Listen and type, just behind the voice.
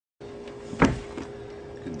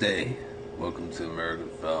day. Welcome to American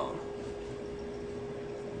Fell.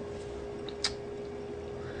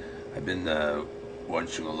 I've been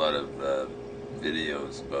watching a lot of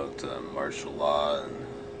videos about martial law and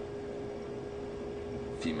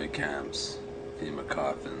FEMA camps, FEMA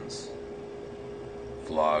coffins,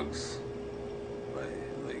 vlogs by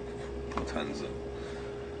like tons of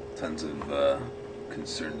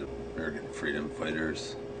concerned American freedom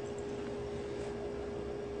fighters.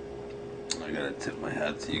 I gotta tip my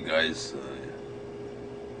hat to you guys.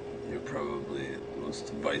 You're probably the most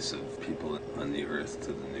divisive people on the earth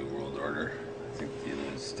to the New World Order. I think the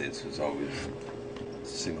United States was always the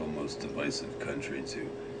single most divisive country to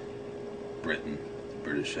Britain, the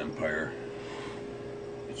British Empire,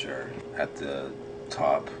 which are at the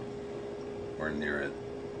top or near it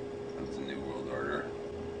of the New World Order.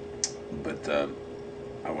 But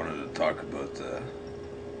I wanted to talk about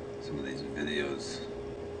some of these videos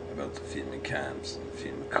about the FEMA camps and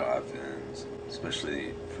FEMA coffins,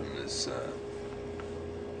 especially from this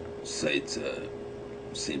site,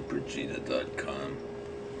 stbrigida.com.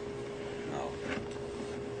 Now,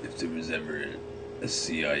 if there was ever a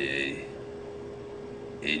CIA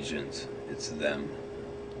agent, it's them,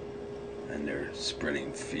 and they're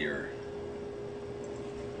spreading fear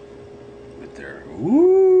with their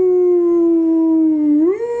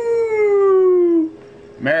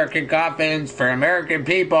American coffins for American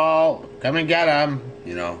people, come and get them,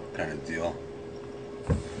 you know, kind of deal.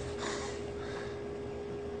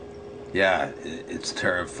 Yeah, it's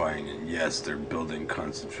terrifying, and yes, they're building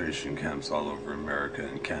concentration camps all over America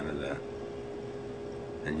and Canada.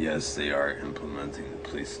 And yes, they are implementing the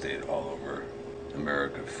police state all over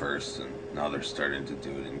America first, and now they're starting to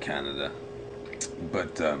do it in Canada.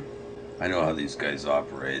 But I know how these guys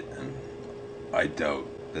operate, and I doubt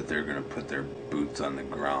that they're going to put their boots on the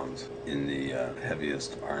ground in the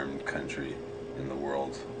heaviest armed country in the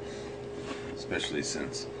world, especially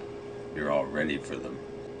since you're all ready for them.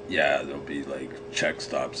 Yeah, there'll be like check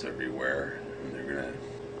stops everywhere, and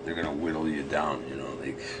they're gonna whittle you down. You know,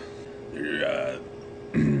 like they're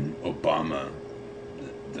Obama,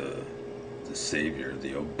 the savior,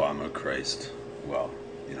 the Obama Christ. Well,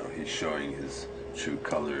 you know, he's showing his true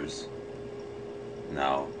colors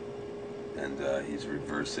now. And he's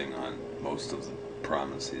reversing on most of the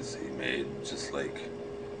promises he made, just like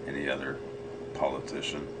any other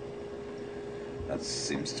politician. That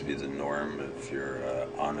seems to be the norm if you're an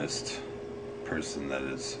honest person that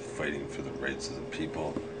is fighting for the rights of the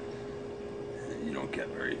people. You don't get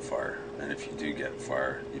very far, and if you do get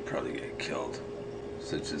far, you probably get killed,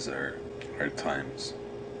 such as our times.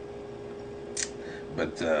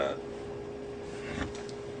 But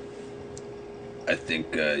I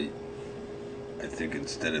think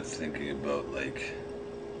instead of thinking about like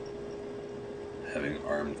having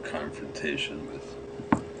armed confrontation with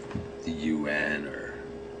the UN or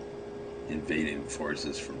invading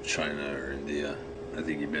forces from China or India, I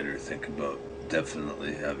think you better think about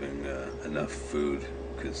definitely having enough food,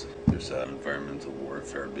 because there's environmental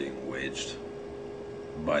warfare being waged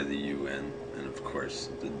by the UN and of course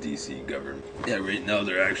the DC government. Yeah, right now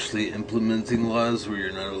they're actually implementing laws where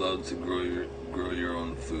you're not allowed to grow your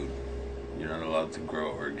own food. You're not allowed to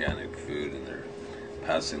grow organic food, and they're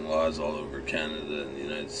passing laws all over Canada and the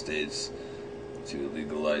United States to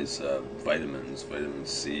legalize vitamin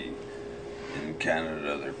C. In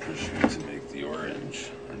Canada, they're pushing to make the orange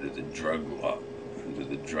under the drug law, under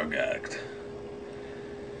the Drug Act.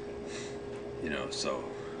 You know, so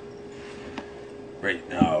right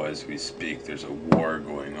now, as we speak, there's a war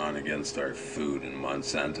going on against our food, and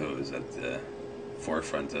Monsanto is at the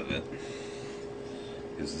forefront of it.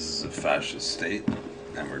 Because this is a fascist state,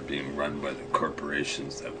 and we're being run by the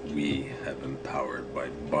corporations that we have empowered by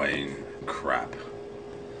buying crap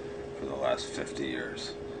for the last 50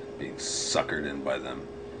 years, being suckered in by them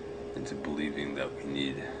into believing that we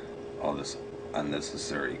need all this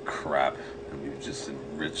unnecessary crap, and we've just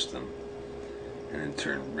enriched them, and in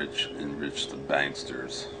turn enriched the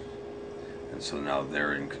banksters, and so now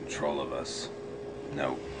they're in control of us.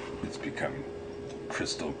 Now it's become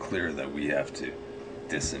crystal clear that we have to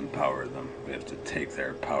disempower them. We have to take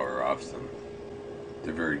their power off them.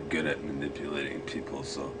 They're very good at manipulating people,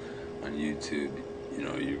 so on YouTube, you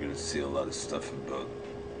know, you're going to see a lot of stuff about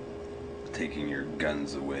taking your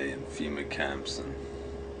guns away in FEMA camps and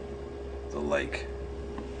the like.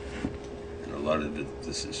 And a lot of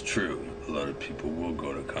this is true. A lot of people will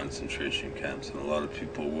go to concentration camps, and a lot of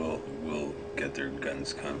people will get their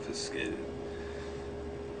guns confiscated.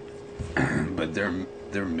 But their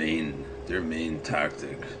main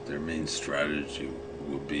tactic, their main strategy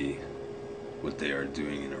will be what they are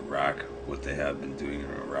doing in Iraq, what they have been doing in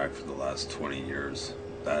Iraq for the last 20 years,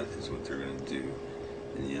 That is what they're going to do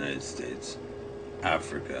in the United States,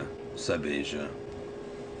 Africa, Sub-Asia.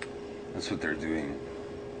 That's what they're doing.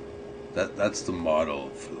 That's the model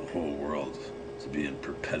for the whole world, to be in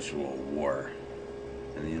perpetual war.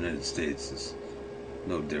 And the United States is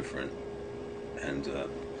no different. And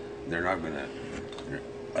they're not going to,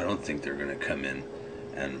 I don't think they're going to come in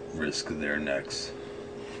and risk their necks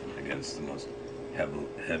against the most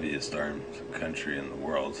heaviest armed country in the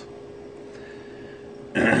world.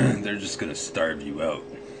 They're just going to starve you out.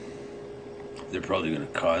 They're probably going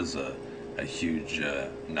to cause a huge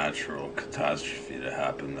natural catastrophe to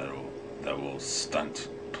happen that will stunt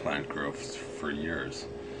plant growth for years.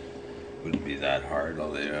 Wouldn't be that hard.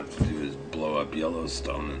 All they have to do is blow up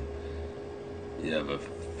Yellowstone, and you have a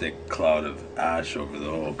thick cloud of ash over the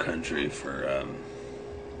whole country for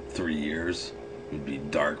 3 years. It would be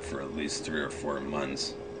dark for at least 3 or 4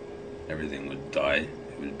 months. Everything would die.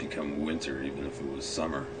 It would become winter even if it was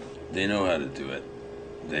summer. They know how to do it.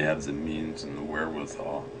 They have the means and the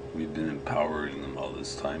wherewithal. We've been empowering them all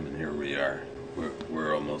this time, and here we are.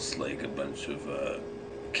 We're almost like a bunch of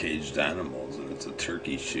caged animals, and it's a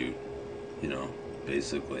turkey shoot,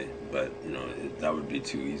 basically. But, that would be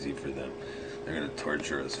too easy for them. They're going to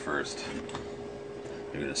torture us first.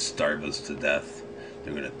 They're going to starve us to death.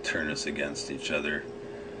 They're going to turn us against each other.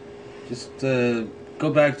 Just go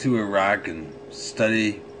back to Iraq and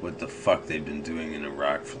study what the fuck they've been doing in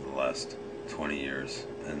Iraq for the last 20 years.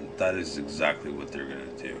 And that is exactly what they're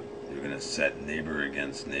going to do. They're going to set neighbor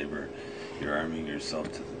against neighbor. You're arming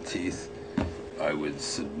yourself to the teeth. I would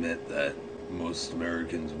submit that most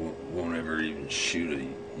Americans won't ever even shoot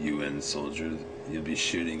a UN soldier. You'll be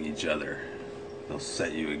shooting each other. They'll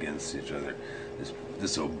set you against each other.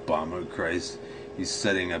 This Obama Christ, he's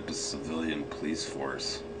setting up a civilian police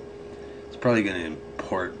force. It's probably going to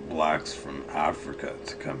import blacks from Africa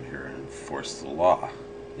to come here and enforce the law,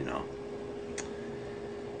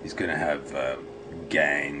 He's going to have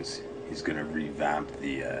gangs. He's going to revamp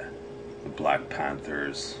the Black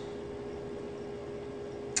Panthers.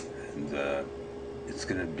 And it's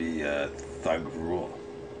going to be thug rule,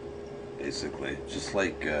 basically. Just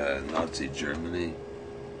like Nazi Germany,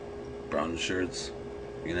 brown shirts.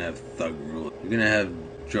 You're going to have thug rule. You're going to have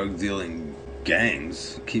drug-dealing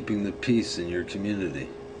gangs keeping the peace in your community.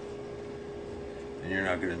 And you're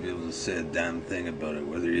not going to be able to say a damn thing about it,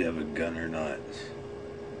 whether you have a gun or not.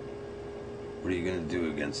 What are you going to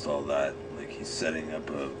do against all that? Like, he's setting up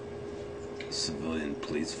a civilian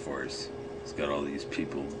police force. He's got all these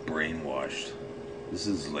people brainwashed. This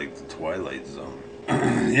is like the Twilight Zone.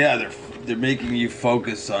 Yeah, they're making you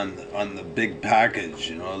focus on the big package,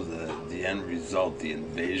 the end result, the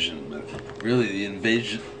invasion. But really,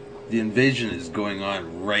 the invasion is going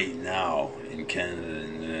on right now in Canada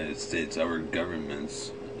and the United States. Our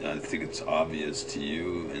governments, I think it's obvious to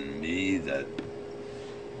you and me that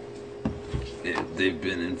they've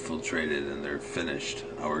been infiltrated and they're finished.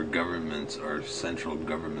 Our governments, our central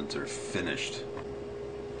governments are finished.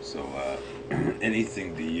 So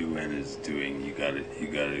anything the UN is doing, you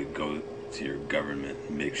gotta go to your government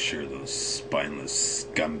and make sure those spineless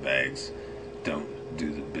scumbags don't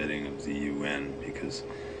do the bidding of the UN, because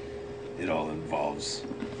it all involves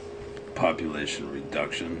population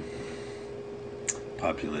reduction,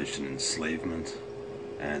 population enslavement,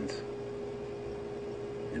 and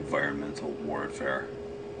environmental warfare.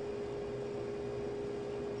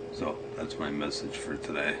 So that's my message for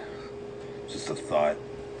today. Just a thought.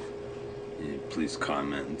 Please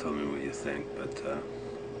comment and tell me what you think. But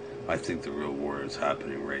I think the real war is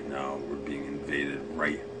happening right now. We're being invaded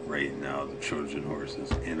right now. The Trojan horse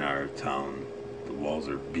is in our town. The walls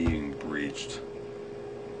are being breached,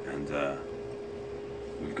 and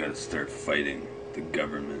we've got to start fighting the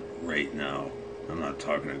government right now. I'm not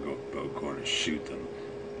talking about going to shoot them.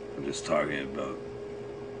 I'm just talking about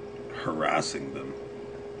harassing them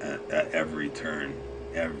at every turn.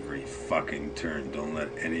 Every fucking turn. Don't let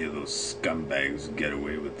any of those scumbags get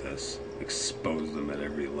away with this. Expose them at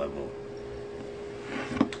every level.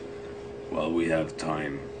 While we have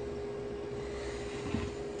time.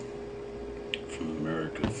 From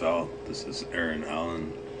America Fell, this is Aaron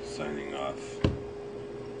Allen signing off.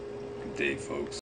 Good day, folks.